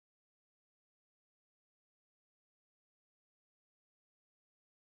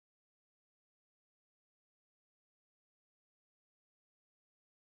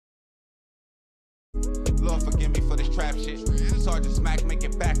Lord forgive me for this trap shit. Sergeant Smack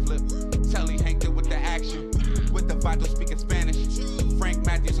making backflip. Telly Hank did with the action. With the vital speaking Spanish. Frank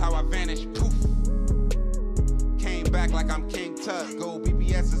Matthews how I vanish. Poof. Came back like I'm King Tut. Gold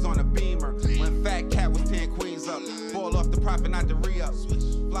BBS is on a beamer. When Fat Cat was 10 queens up. Ball off the profit, not the re-up.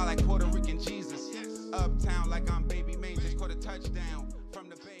 Fly like Puerto Rican Jesus. Uptown like I'm Baby Maine. Just caught a touchdown from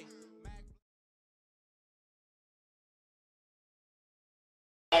the Bay.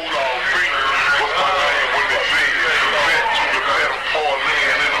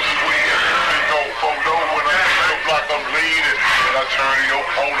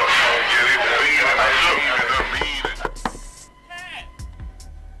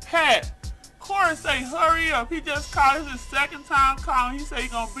 Pat, Corey say hurry up. He just called. It's his second time calling. He say he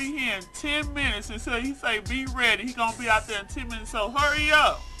gonna be here in 10 minutes. And so he say be ready. He gonna be out there in 10 minutes. So hurry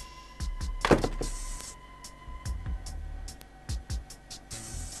up.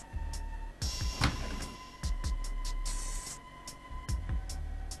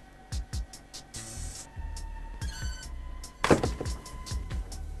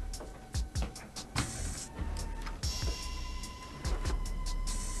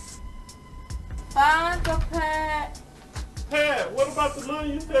 Fine, Pat. Pat, what about the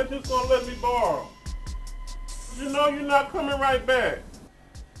money you said you was gonna let me borrow? You know you're not coming right back.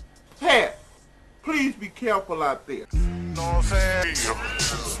 Pat, please be careful out there. You know what I'm saying?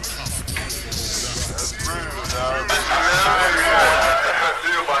 That's real, dog.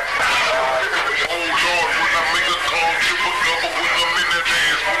 Oh Lord, when I make a call, triple double, when I'm in that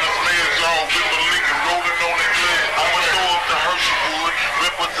dance, when I smash on, with my Lincoln rolling on that glass, I'ma throw up the Hersheywood,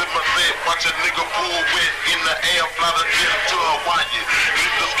 represent my set, watch a nigga pull wet in the air, fly the jet to Hawaii.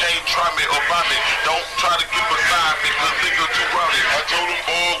 Niggas can't try me or buy me, don't try to get beside me, cause niggas too rowdy. I told them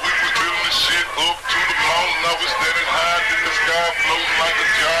boys we was building this shit up to the mountain, I was standing high in the sky, floating like a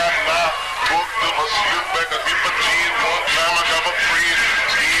giant lie. Booked up, I slip back, I hit my chin one time, I got my friend,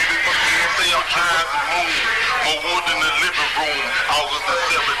 skin in my hand, say I'm trying to move. More wood in the living room, August the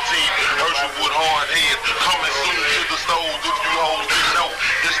 17th, Hersheywood hard head, coming soon to the stove, if you hold it know,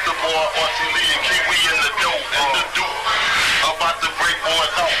 it's the boy Archie Lee and Kiwi in the dough, and the dude, about to break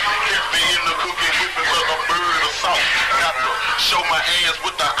boys off, catch me in the cooking whipping like a bird or salt, got to show my ass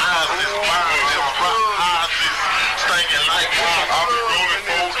with the eyes, this mine, them rock eyes, stinking like wine, I be rolling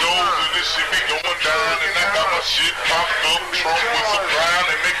 4 doors, and this shit be going down, and I got my shit popped up, trunk with some brown,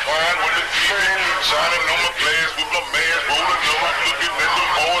 and they climb when the TV shining on my glass with my man rolling up, looking at the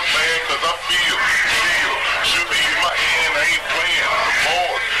boys, man, cause I feel, should be in my hand, I ain't playing, the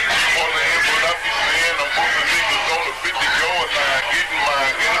boys, keep on the hand, but I be saying, I'm moving niggas on the 50-yard line, getting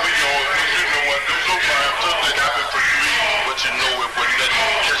mine, getting the yard, cause you know I do no rhyme, till it happen for 3, but you know it wasn't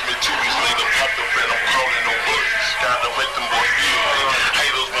nothing, catch me 2 weeks later, popped up and I'm calling no buttons, gotta make them boys feel me,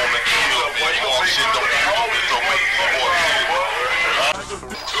 haters wanna kill me, all shit don't kill me, so make these boys feel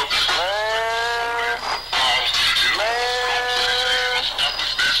me.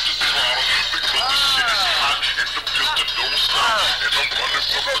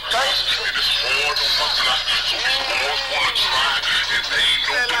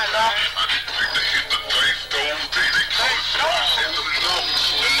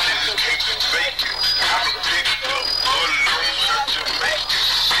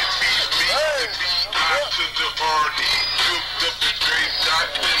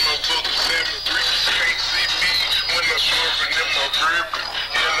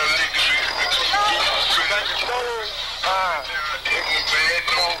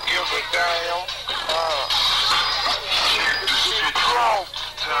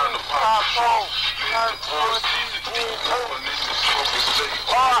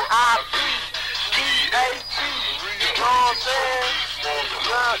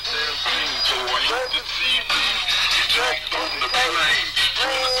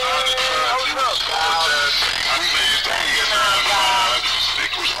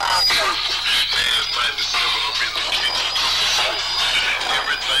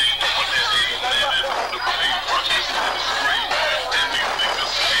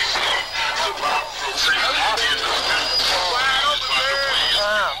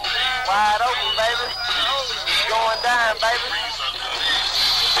 Wide open, baby. Going down, baby.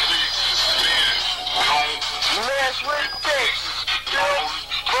 Nashville, Texas.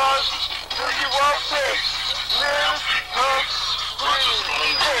 Bus, do you want Texas? Live, hunt,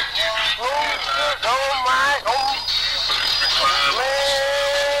 breathe, Texas. Oh my, man,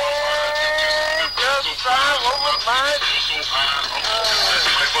 just try over my.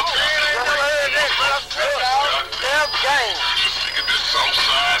 Game.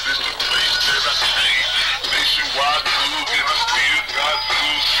 Southside is the place that I stay. Nationwide, good, and I still got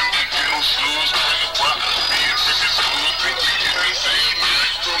good. Shooting, kill, slugs, bring a rock.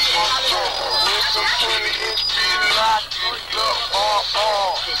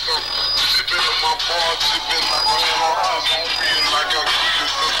 Sipping on my bar, sipping like I am. Feel like I feel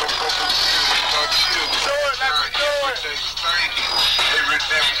cause I'm bubble feeling my chill. Do it like we do it. Every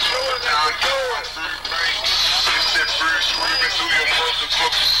day we do it like we do it. It's that bird swimming through your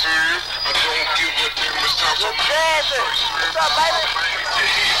motherfucking fur. I don't give a damn, it's time for me. What's up, baby?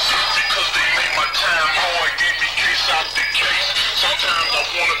 Because they made my time hard, gave me case out the case. Sometimes I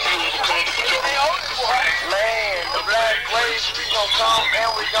wanna do it because of the Man, the black waves, we gon' come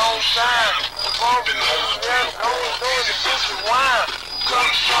and we gon' shine. The bump is just going through the bitch is wine.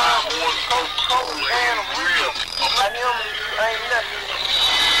 Come shine, Coca-Cola, and I'm real. Like him, ain't nothing.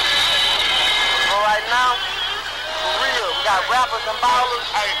 But right now, for real, we got rappers and ballers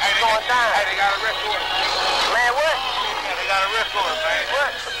going down. Hey, they got a record. Man, what? They got a record, man.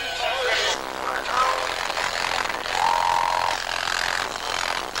 What?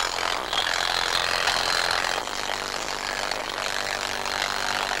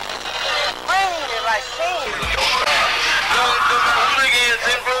 Like king. hooligans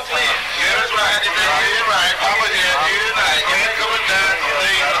in Brooklyn. Yeah, that's right. You're right. Papa here, here tonight. Yeah, coming down.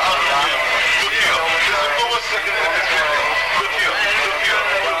 Look here. Listen for 1 second at this video. Look here.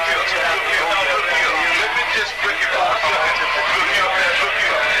 Let me just break it for a second. Look here.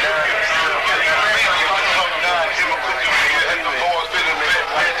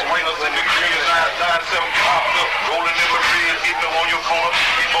 Rolling in my ribs, getting them on your corner.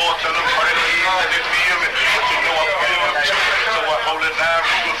 These boys tell them right ahead that they feel me. But you know I feel them too. So I hold it down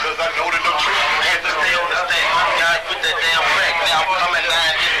Ruger, cause I know that the truth. Had to stay on the stand. God put that damn crack. Now I'm coming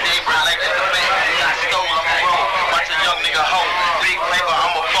down this day, bro, like that's the back. Got stole, I'm a roll. Watch a young nigga hoe. Big paper,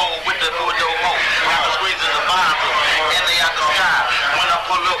 I'm a fold with the bulldog hoe. Rappers squeezing the Bible, and they out the sky. When I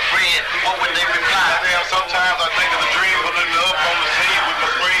pull up red, what would they reply? Damn, sometimes I think of the dream, pulling up on the scene with my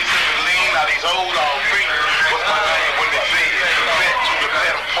sprays and lean. Now these hoes all free. What's my name when they say back to the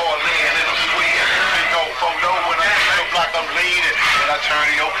pedal, parlaying in a swing. Big old photo when I feel like I'm leaning. And I turn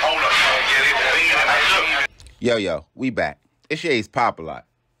to your corner, get it leaning. I look. Yo, we back. It's your ace Popalot.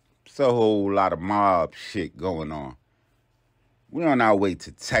 It's a whole lot of mob shit going on. We on our way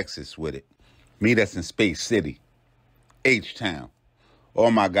to Texas with it. Meet us in Space City, H-Town.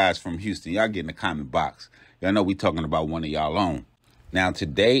 All my guys from Houston, y'all get in the comment box. Y'all know we talking about one of y'all own. Now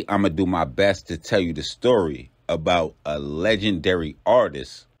today, I'm going to do my best to tell you the story about a legendary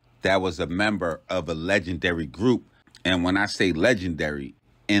artist that was a member of a legendary group. And when I say legendary,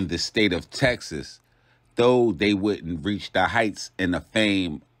 in the state of Texas, though they wouldn't reach the heights and the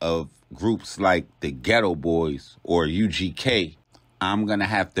fame of groups like the Ghetto Boys or UGK, I'm going to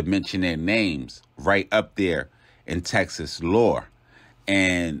have to mention their names right up there in Texas lore.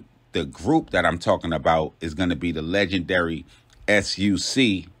 And the group that I'm talking about is going to be the legendary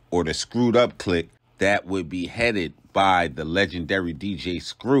SUC, or the Screwed Up Clique, that would be headed by the legendary DJ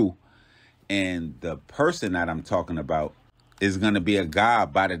Screw. And the person that I'm talking about is going to be a guy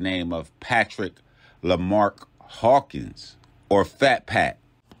by the name of Patrick Lamarck Hawkins, or Fat Pat.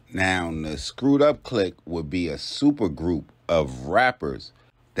 Now, the Screwed Up Clique would be a super group of rappers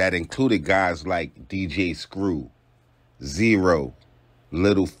that included guys like DJ Screw, Zero,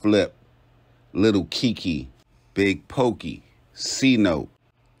 Little Flip, Little Kiki, Big Pokey, C-Note,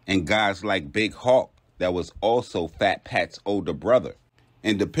 and guys like Big Hawk, that was also Fat Pat's older brother.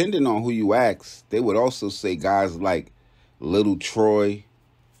 And depending on who you ask, they would also say guys like Little Troy,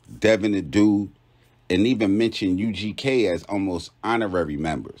 Devin the Dude, and even mention UGK as almost honorary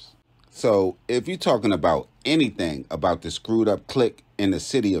members. So if you're talking about anything about the Screwed Up Clique in the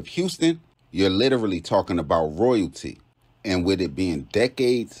city of Houston, you're literally talking about royalty. And with it being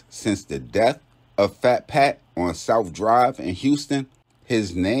decades since the death of Fat Pat on South Drive in Houston,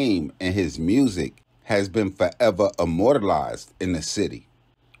 his name and his music has been forever immortalized in the city.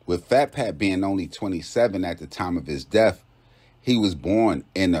 With Fat Pat being only 27 at the time of his death, he was born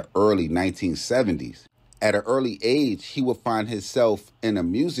in the early 1970s. At an early age, he would find himself in a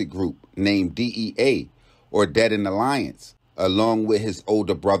music group named DEA, or Dead in Alliance, along with his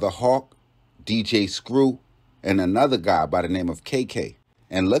older brother Hawk, DJ Screw, and another guy by the name of KK.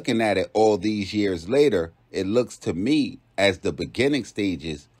 And looking at it all these years later, it looks to me as the beginning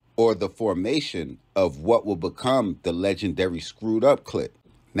stages or the formation of what will become the legendary Screwed Up Clique.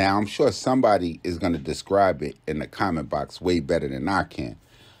 Now, I'm sure somebody is going to describe it in the comment box way better than I can.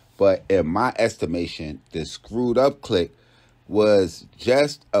 But in my estimation, the Screwed Up Clique was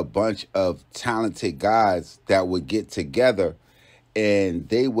just a bunch of talented guys that would get together and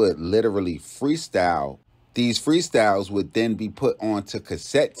they would literally freestyle. These freestyles would then be put onto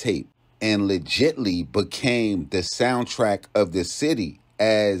cassette tape and legitly became the soundtrack of the city,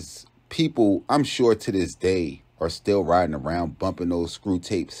 as people, I'm sure to this day, are still riding around bumping those screw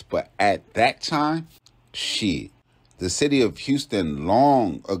tapes. But at that time, shit, the city of Houston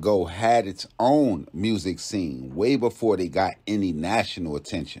long ago had its own music scene way before they got any national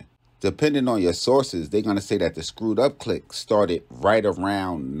attention. Depending on your sources, they're going to say that the Screwed Up Clique started right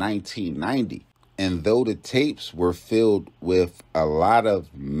around 1990. And though the tapes were filled with a lot of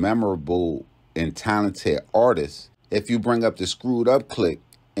memorable and talented artists, if you bring up the Screwed Up Clique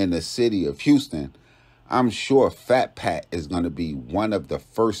in the city of Houston, I'm sure Fat Pat is going to be one of the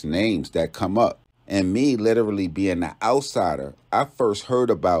first names that come up. And me literally being the outsider, I first heard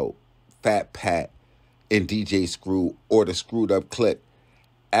about Fat Pat and DJ Screw or the Screwed Up Clique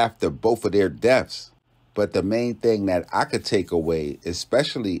after both of their deaths. But the main thing that I could take away,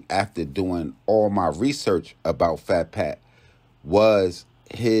 especially after doing all my research about Fat Pat, was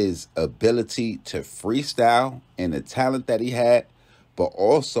his ability to freestyle and the talent that he had, but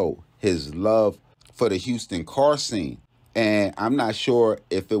also his love for the Houston car scene. And I'm not sure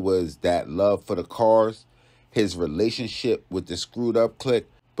if it was that love for the cars, his relationship with the Screwed Up Clique,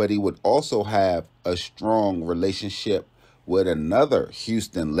 but he would also have a strong relationship with another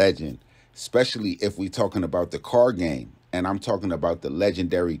Houston legend, especially if we're talking about the car game. And I'm talking about the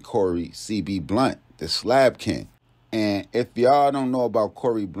legendary Corey C.B. Blunt, the Slab King. And if y'all don't know about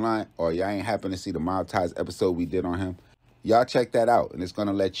Corey Blunt, or y'all ain't happen to see the Mob Ties episode we did on him, y'all check that out. And it's going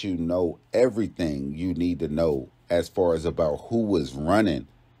to let you know everything you need to know as far as about who was running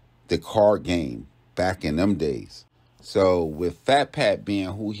the car game back in them days. So with Fat Pat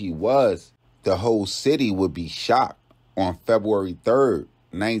being who he was, the whole city would be shocked on February 3rd,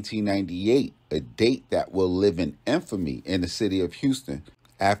 1998, a date that will live in infamy in the city of Houston,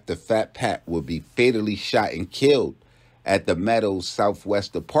 after Fat Pat would be fatally shot and killed at the Meadows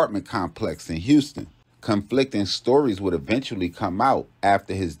Southwest apartment complex in Houston. Conflicting stories would eventually come out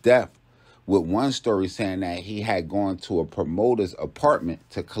after his death, with one story saying that he had gone to a promoter's apartment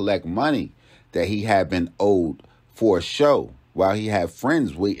to collect money that he had been owed for a show, while he had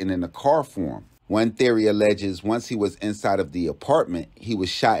friends waiting in the car for him. One theory alleges once he was inside of the apartment, he was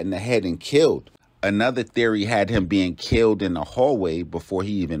shot in the head and killed. Another theory had him being killed in the hallway before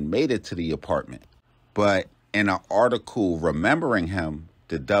he even made it to the apartment. But in an article remembering him,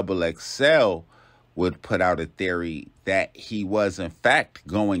 the XXL would put out a theory that he was in fact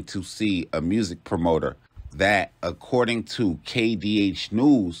going to see a music promoter that, according to KDH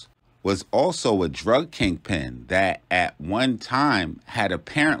News, was also a drug kingpin that at one time had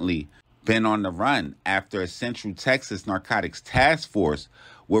apparently been on the run after a Central Texas Narcotics Task Force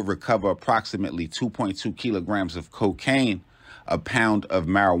would recover approximately 2.2 kilograms of cocaine, a pound of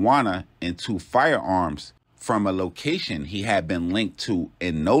marijuana, and 2 firearms from a location he had been linked to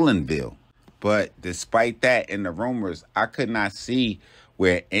in Nolanville. But despite that, in the rumors, I could not see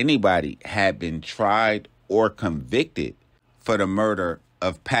where anybody had been tried or convicted for the murder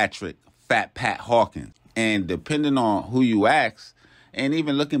of Patrick Fat Pat Hawkins. And depending on who you ask, and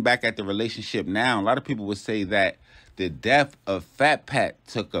even looking back at the relationship now, a lot of people would say that the death of Fat Pat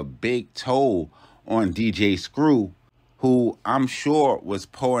took a big toll on DJ Screw, who I'm sure was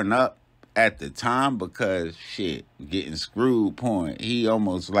pouring up at the time, because shit, getting screwed pouring, he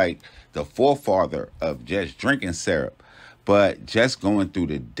almost like the forefather of just drinking syrup. But just going through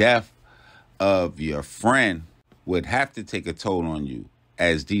the death of your friend would have to take a toll on you,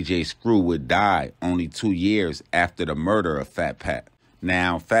 as DJ Screw would die only 2 years after the murder of Fat Pat.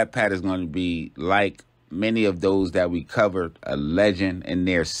 Now, Fat Pat is going to be, like many of those that we covered, a legend in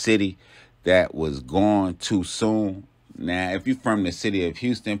their city that was gone too soon. Now, if you're from the city of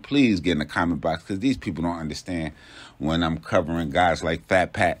Houston, please get in the comment box, because these people don't understand when I'm covering guys like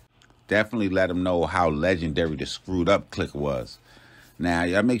Fat Pat. Definitely let them know how legendary the Screwed Up Clique was. Now,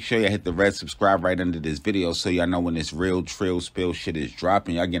 y'all make sure you hit the red subscribe right under this video so y'all know when this real Trill Spill shit is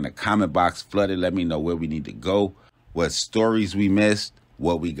dropping. Y'all get in the comment box flooded. Let me know where we need to go, what stories we missed,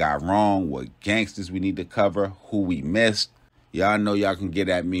 what we got wrong, what gangsters we need to cover, who we missed. Y'all know y'all can get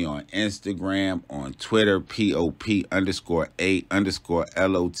at me on Instagram, on Twitter, POP_A_LOT.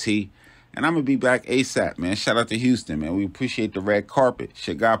 And I'm going to be back ASAP, man. Shout out to Houston, man. We appreciate the red carpet.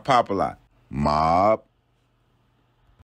 Shit got Popalot. Mob.